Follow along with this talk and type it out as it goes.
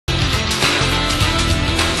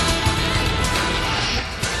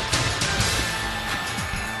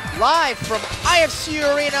Live from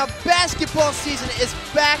IFCU Arena, basketball season is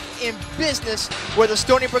back in business where the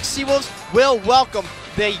Stony Brook Seawolves will welcome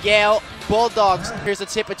the Yale Bulldogs. Here's a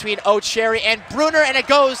tip between O'Cherry and Bruner, and it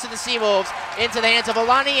goes to the Seawolves, into the hands of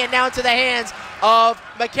Olaniyi, and now into the hands of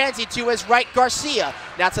Mackenzie to his right, Garcia.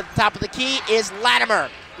 Now to the top of the key is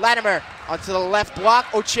Latimer. Latimer onto the left block.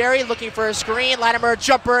 O'Cherry looking for a screen. Latimer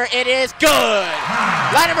jumper. It is good.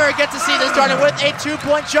 Latimer gets the season started with a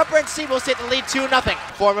 2-point jumper, and Seawolves take the lead 2-0.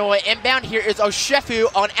 Fermin will inbound. Here is Oshefu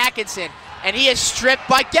on Atkinson, and he is stripped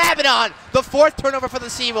by Gavin. The fourth turnover for the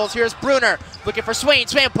Seawolves. Here's Bruner looking for Swain.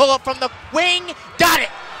 Swain pull up from the wing. Got it.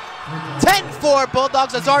 10-4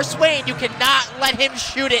 Bulldogs. Azar Swain, you cannot let him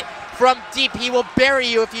shoot it from deep. He will bury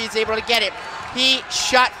you if he's able to get it. He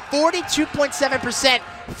shot 42.7%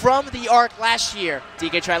 from the arc last year.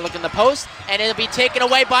 DK tried to look in the post, and it'll be taken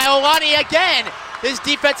away by Olaniyi again. His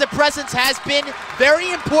defensive presence has been very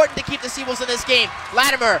important to keep the Seawolves in this game.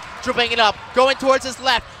 Latimer dribbling it up, going towards his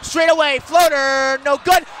left. Straight away, floater, no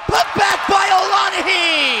good. Put back by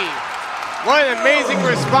Olaniyi. What an amazing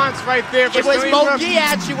response right there for It was Stony Brook. Mogi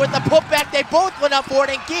actually with the putback. They both went up for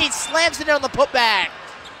it, and Gee slams it in on the putback.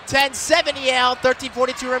 10-7 Yale,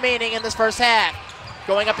 13:42 remaining in this first half.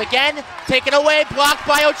 Going up again, taken away, blocked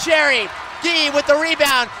by O'Cherry. Gee with the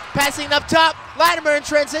rebound, passing up top. Latimer in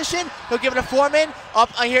transition, he'll give it to Fermin. Up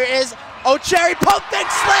here is O'Cherry, pump and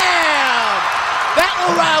slam! That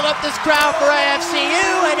will rile up this crowd for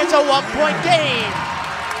IFCU, and it's a 1-point game.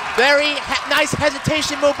 Very nice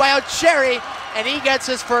hesitation move by O'Cherry, and he gets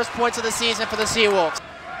his first points of the season for the Seawolves.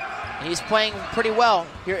 He's playing pretty well.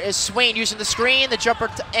 Here is Swain using the screen, the jumper,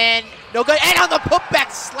 and no good. And on the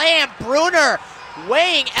putback slam, Bruner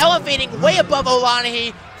elevating way above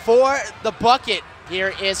Olaniyi for the bucket.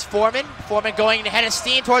 Here is Fermin. Fermin going ahead of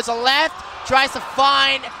steam towards the left. Tries to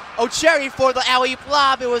find O'Cherry for the alley-oop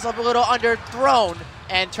lob. It was a little underthrown.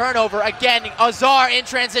 And turnover again. Azar in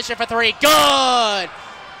transition for three. Good!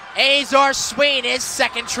 Azar Swain, his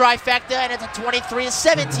second trifecta, and it's a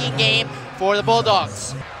 23-17 game for the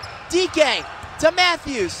Bulldogs. DK to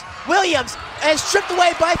Matthews. Williams is stripped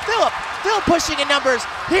away by Phillip. Phillip pushing in numbers.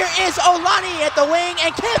 Here is Olaniyi at the wing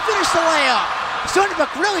and can't finish the layup. Stony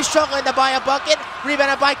Brook really struggling to buy a bucket.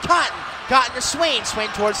 Rebounded by Cotton. Cotton to Swain. Swain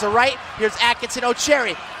towards the right. Here's Atkinson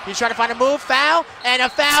O'Cherry. He's trying to find a move. Foul and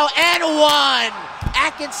one.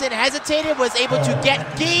 Atkinson hesitated, was able to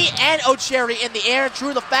get Gee and O'Cherry in the air,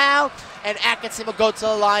 drew the foul, and Atkinson will go to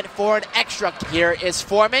the line for an extra. Here is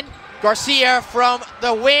Fermin. Garcia from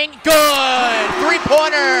the wing, good!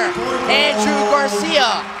 Three-pointer, Andrew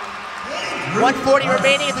Garcia. 1:40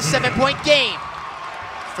 remaining in the 7-point game.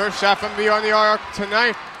 First shot from beyond the arc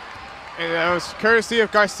tonight, and that was courtesy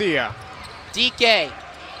of Garcia. DK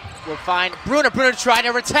will find Bruner. Bruner trying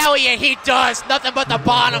to retaliate. He does. Nothing but the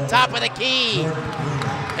bottom, top of the key.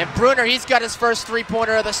 And Bruner, he's got his first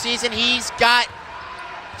three-pointer of the season. He's got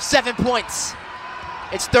 7 points.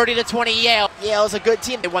 It's 30-20 Yale. Yale's a good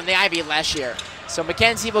team. They won the Ivy last year. So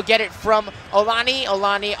Mackenzie will get it from Olaniyi.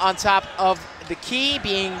 Olaniyi on top of the key,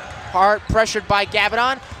 being hard pressured by Gavin.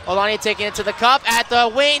 Olaniyi taking it to the cup at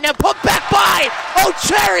the wing and put back by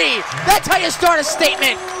O'Cherry. That's how you start a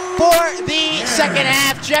statement for the second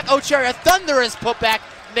half. Jeff O'Cherry, a thunderous putback,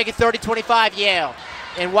 make it 30-25 Yale.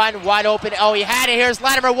 And one wide open. Oh, he had it. Here's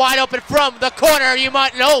Latimer wide open from the corner. You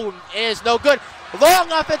might know it is no good.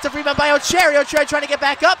 Long offensive rebound by O'Cherry. O'Cherry trying to get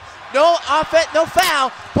back up. No offense, no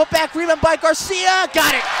foul. Put back rebound by Garcia.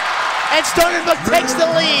 Got it. And Stony Brook takes the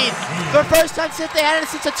lead. The first time since they had it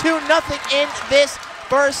since a 2-0 in this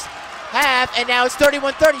first half. And now it's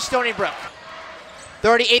 31-30 Stony Brook.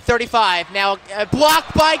 38-35. Now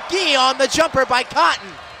blocked by Gee on the jumper by Cotton.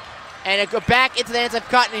 And it go back into the hands of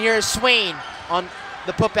Cotton. And here is Swain on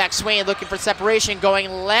the putback. Swain looking for separation,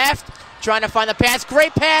 going left. Trying to find the pass.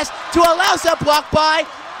 Great pass to Alausa, blocked by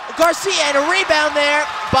Garcia, and a rebound there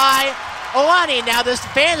by Olaniyi. Now the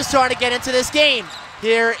fans are starting to get into this game.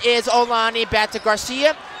 Here is Olaniyi back to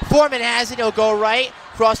Garcia. Fermin has it. He'll go right.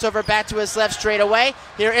 Crossover back to his left straight away.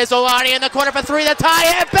 Here is Olaniyi in the corner for three. The tie,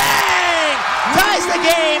 and bang! Ties the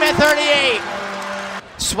game at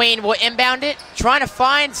 38. Swain will inbound it, trying to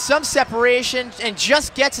find some separation, and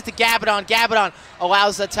just gets it to Gavin. Gavin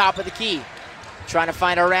allows the top of the key. Trying to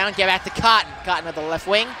find a round, get back to Cotton. Cotton at the left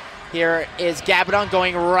wing. Here is Gavin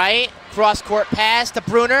going right. Cross-court pass to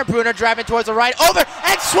Bruner. Bruner driving towards the right. Over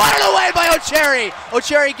and swatted away by O'Cherry.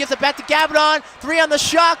 O'Cherry gives it back to Gavin. Three on the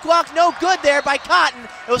shot clock. No good there by Cotton.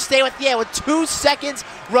 It will stay with Yale with 2 seconds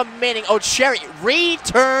remaining. O'Cherry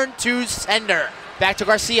return to sender. Back to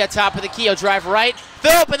Garcia, top of the key. He'll drive right.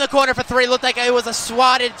 Phillip in the corner for three. Looked like it was a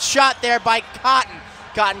swatted shot there by Cotton.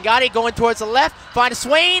 Cotton got it, going towards the left, find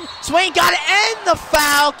Swain. Swain got it, and the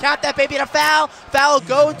foul. Count that baby, and a foul. Foul will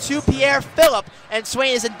go to Pierre Phillip, and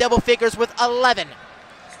Swain is in double figures with 11.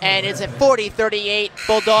 And it's a 40-38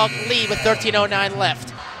 Bulldog lead with 13:09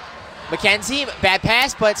 left. McKenzie, bad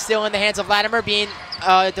pass, but still in the hands of Latimer, being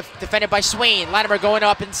defended by Swain. Latimer going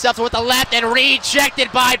up himself with the left and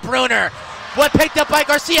rejected by Bruner. What picked up by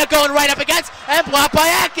Garcia, going right up against and blocked by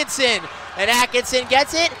Atkinson. And Atkinson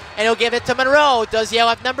gets it, and he'll give it to Monroe. Does Yale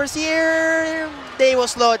have numbers here? They will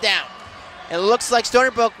slow it down. It looks like Stony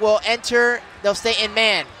Brook will enter. They'll stay in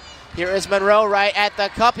man. Here is Monroe right at the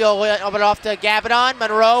cup. He'll open it off to Gavinon.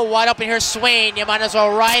 Monroe wide open here. Swain, you might as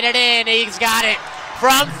well write it in. He's got it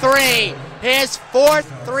from 3. His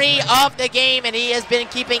 4th 3 of the game, and he has been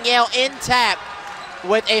keeping Yale intact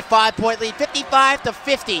with a 5-point lead,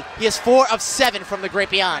 55-50. He is 4 of 7 from the great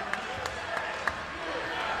beyond,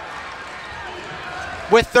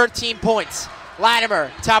 with 13 points.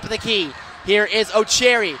 Latimer, top of the key. Here is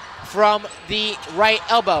Ocheri from the right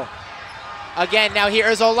elbow. Again, now here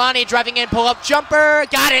is Olaniyi driving in, pull-up jumper,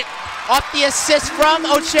 got it. Off the assist from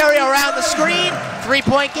Ocheri around the screen.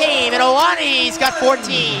 3-point game, and Olaniyi's got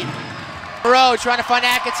 14. Monroe trying to find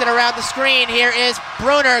Atkinson around the screen. Here is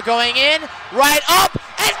Bruner going in, right up,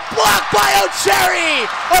 and blocked by Ocheri.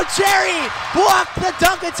 Ocheri blocked the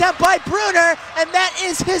dunk attempt by Bruner, and that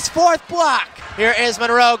is his 4th block. Here is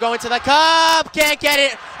Monroe going to the cup, can't get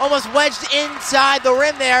it, almost wedged inside the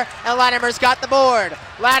rim there, and Latimer's got the board.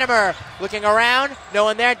 Latimer looking around, no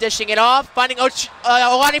one there, dishing it off, finding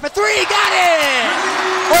Olaniyi for 3, got it!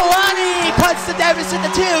 Olaniyi cuts the deficit to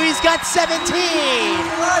 2, he's got 17.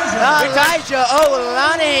 Elijah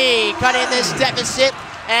Olaniyi cutting this deficit,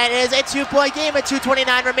 and it is a 2-point game with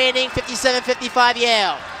 2:29 remaining, 57-55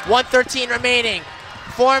 Yale. 1:13 remaining.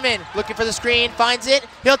 Fermin looking for the screen, finds it.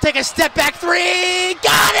 He'll take a step back 3,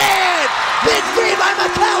 got it! Big 3 by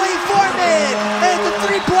McKelly Fermin. And it's a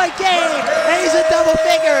 3-point game, and he's in double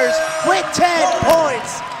figures with 10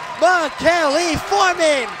 points. McKelly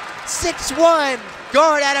Fermin, 6'1",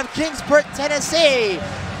 guard out of Kingsport, Tennessee.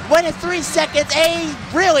 Went in 3 seconds, a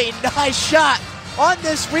really nice shot on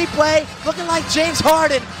this replay, looking like James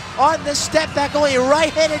Harden on the step back, only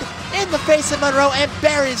right-handed in the face of Monroe, and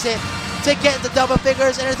buries it to get into double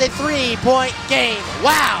figures, and it's a 3-point game.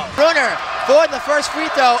 Wow! Bruner for the first free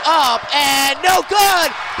throw, up and no good!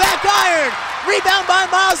 Back iron! Rebound by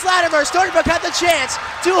Miles Latimer. Stony Brook had the chance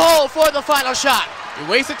to hold for the final shot. You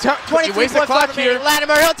wasted clock here.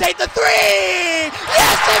 Latimer, he'll take the 3!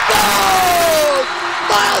 Yes, it goes!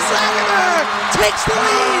 Miles Latimer takes the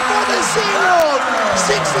lead for the Seawolves,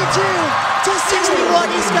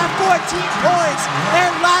 62-61. He's got 14 points,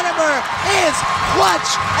 and Latimer is clutch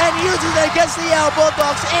and uses it against the Yale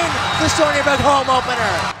Bulldogs in the Stony Brook home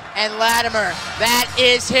opener. And Latimer, that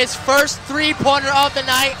is his first 3-pointer of the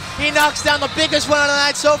night. He knocks down the biggest one of the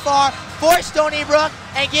night so far for Stony Brook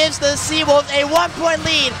and gives the Seawolves a 1-point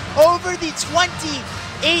lead over the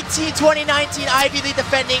 2018-2019 Ivy League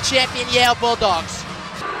defending champion Yale Bulldogs.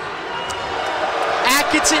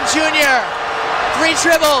 Atkinson Jr., 3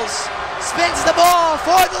 dribbles, spins the ball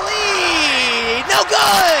for the lead, no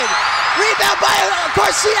good! Rebound by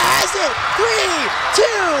Garcia, has it, 3, 2,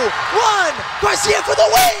 1, Garcia for the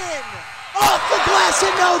win! Off the glass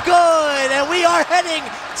and no good, and we are heading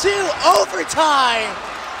to overtime.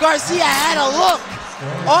 Garcia had a look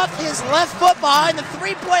off his left foot behind the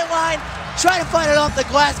 3-point line, trying to find it off the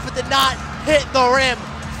glass, but did not hit the rim.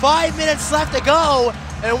 5 minutes left to go,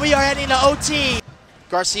 and we are heading to OT.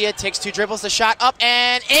 Garcia takes 2 dribbles, the shot up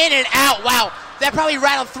and in and out. Wow, that probably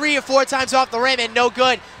rattled 3 or 4 times off the rim and no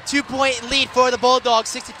good. 2-point lead for the Bulldogs,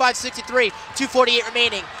 65-63, 2:48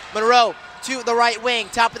 remaining. Monroe to the right wing,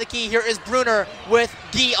 top of the key. Here is Bruner with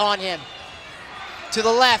Guy on him. To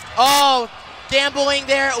the left, oh, gambling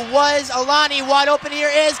there was Olaniyi, wide open.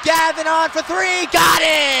 Here is Gavinon for 3, got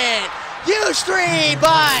it! Huge 3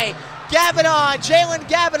 by Gavinon, Jalen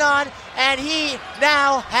Gavinon, and he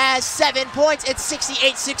now has 7 points. It's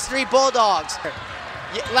 68-63 Bulldogs.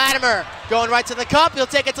 Latimer going right to the cup. He'll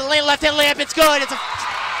take it to the lane, left-hand layup. It's good. It's a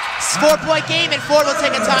 4-point game, and Ford will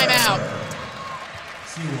take a timeout.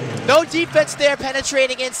 No defense there,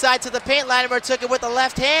 penetrating inside to the paint. Latimer took it with the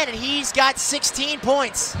left hand, and he's got 16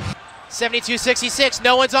 points. 72-66.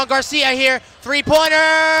 No one's on Garcia here.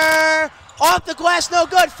 3-pointer off the glass, no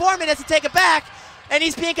good. Fermin has to take it back, and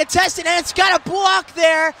he's being contested, and it's got a block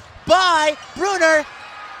there by Bruner.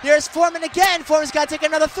 Here's Fermin again. Fermin's got to take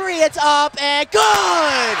another 3. It's up and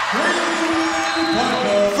good!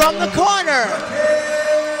 From the corner.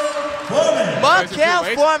 McKell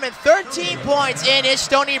Fermin, 13 points in his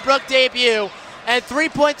Stony Brook debut, and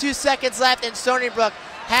 3.2 seconds left, and Stony Brook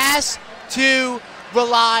has to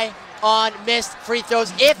rely on missed free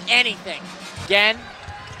throws, if anything. Again,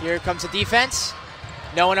 here comes the defense.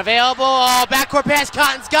 No one available. Oh, backcourt pass.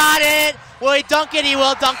 Cotton's got it. Will he dunk it? He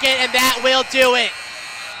will dunk it, and that will do it.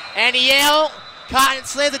 And Yale, Cotton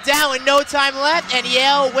slams it down with no time left, and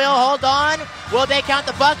Yale will hold on. Will they count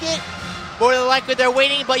the bucket? More than likely they're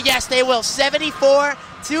waiting, but yes, they will.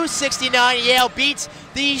 74-69. Yale beats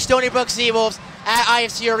the Stony Brook Seawolves at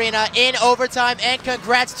IFCU Arena in overtime, and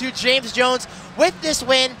congrats to James Jones with this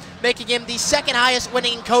win, making him the second highest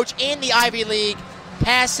winning coach in the Ivy League,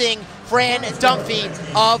 passing Fran Dunphy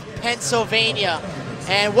of Pennsylvania.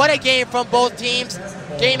 And what a game from both teams.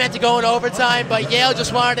 Game had to go in overtime, but Yale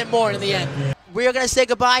just wanted it more in the end. We are going to say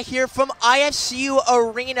goodbye here from IFCU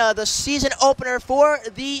Arena. The season opener for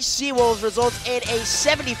the Seawolves results in a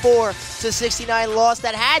 74-69 loss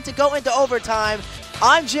that had to go into overtime.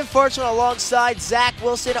 I'm Jim Ferchland alongside Zach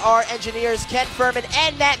Wilson, our engineers, Ken Fermin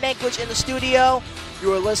and Matt Mankiewich in the studio.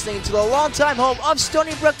 You are listening to the longtime home of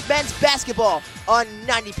Stony Brook men's basketball on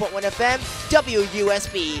 90.1 FM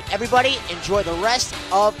WUSB. Everybody, enjoy the rest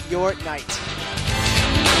of your night.